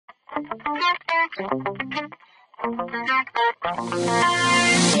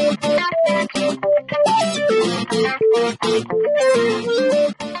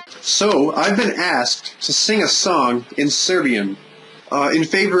So, I've been asked to sing a song in Serbian in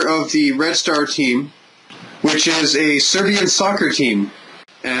favor of the Red Star team, which is a Serbian soccer team.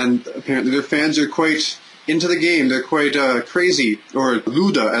 And apparently their fans are quite into the game. They're quite crazy, or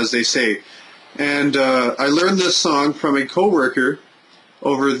luda as they say. And I learned this song from a coworker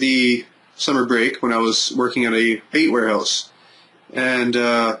over the summer break when I was working at a bait warehouse. And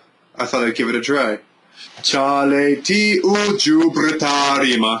I thought I'd give it a try. Cale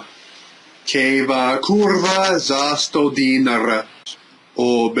djubretarima, keva kurva za 100 dinara,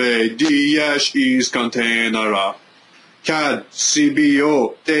 obediješ iz kontejnera. Kad si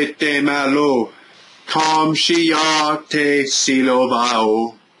bio tete malo, komšija te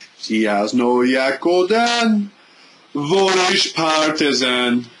silovao. Jasno jako dan, voliš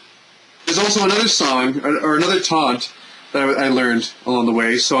partizan. There's also another song, or another taunt, that I learned along the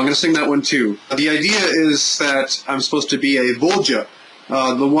way, so I'm going to sing that one too. The idea is that I'm supposed to be a volja,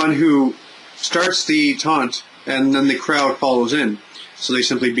 the one who starts the taunt, and then the crowd follows in. So they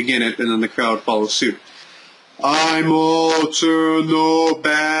simply begin it, and then the crowd follows suit. Ajmo, crno,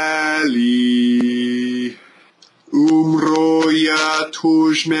 beli, umroja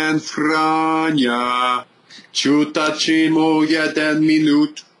tužmen Franja, čutat ćemo 1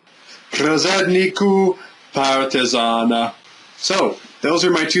 minut, razredniku Partizana. So, those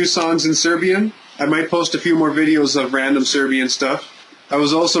are my 2 songs in Serbian. I might post a few more videos of random Serbian stuff. I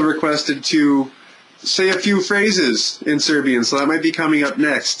was also requested to say a few phrases in Serbian, so that might be coming up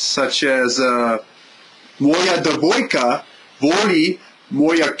next, such as moja devojka voli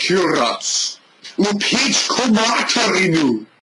moja kurac. U pičku materinu.